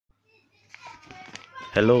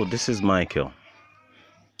Hello, this is Michael.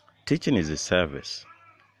 Teaching is a service,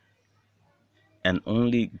 and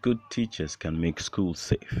only good teachers can make schools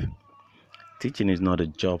safe. Teaching is not a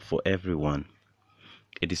job for everyone.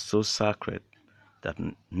 It is so sacred that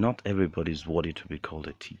not everybody is worthy to be called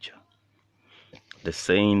a teacher. The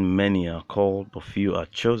saying, many are called, but few are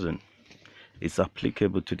chosen, is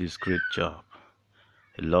applicable to this great job.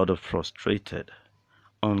 A lot of frustrated,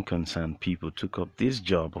 unconcerned people took up this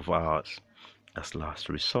job of ours as last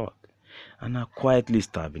resort and are quietly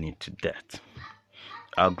starving it to death.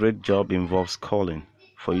 Our great job involves calling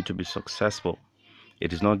for you to be successful.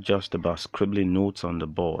 It is not just about scribbling notes on the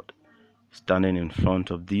board, standing in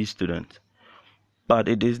front of these students, but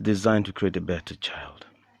it is designed to create a better child.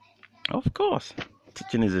 Of course,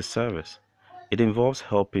 teaching is a service. It involves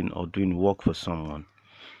helping or doing work for someone.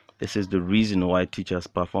 This is the reason why teachers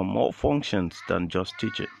perform more functions than just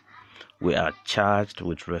teaching. We are charged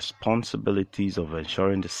with responsibilities of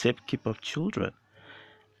ensuring the safekeeping of children,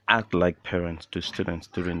 act like parents to students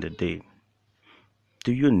during the day.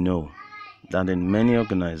 Do you know that in many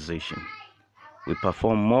organizations, we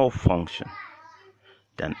perform more function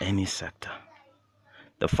than any sector?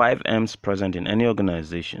 The 5 M's present in any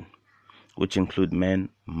organization, which include men,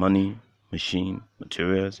 money, machine,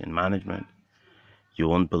 materials, and management. You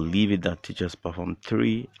won't believe it that teachers perform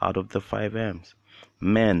 3 out of the 5 M's.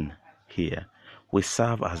 Men here, we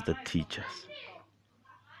serve as the teachers.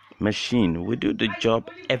 Machine, we do the job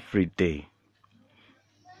every day.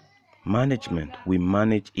 Management, we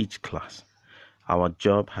manage each class. Our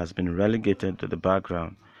job has been relegated to the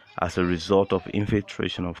background as a result of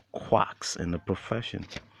infiltration of quacks in the profession.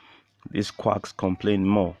 These quacks complain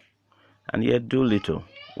more and yet do little.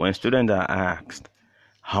 When students are asked,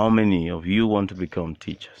 how many of you want to become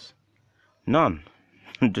teachers? None.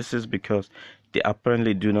 This is because they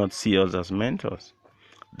apparently do not see us as mentors.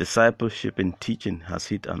 Discipleship in teaching has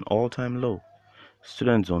hit an all-time low.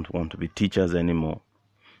 Students don't want to be teachers anymore.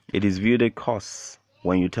 It is viewed a cost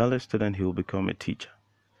when you tell a student he will become a teacher.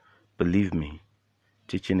 Believe me,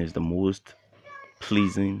 teaching is the most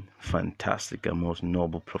pleasing, fantastic, and most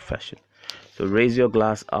noble profession. So raise your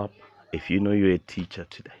glass up if you know you're a teacher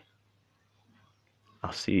today.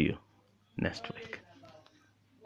 I'll see you next week.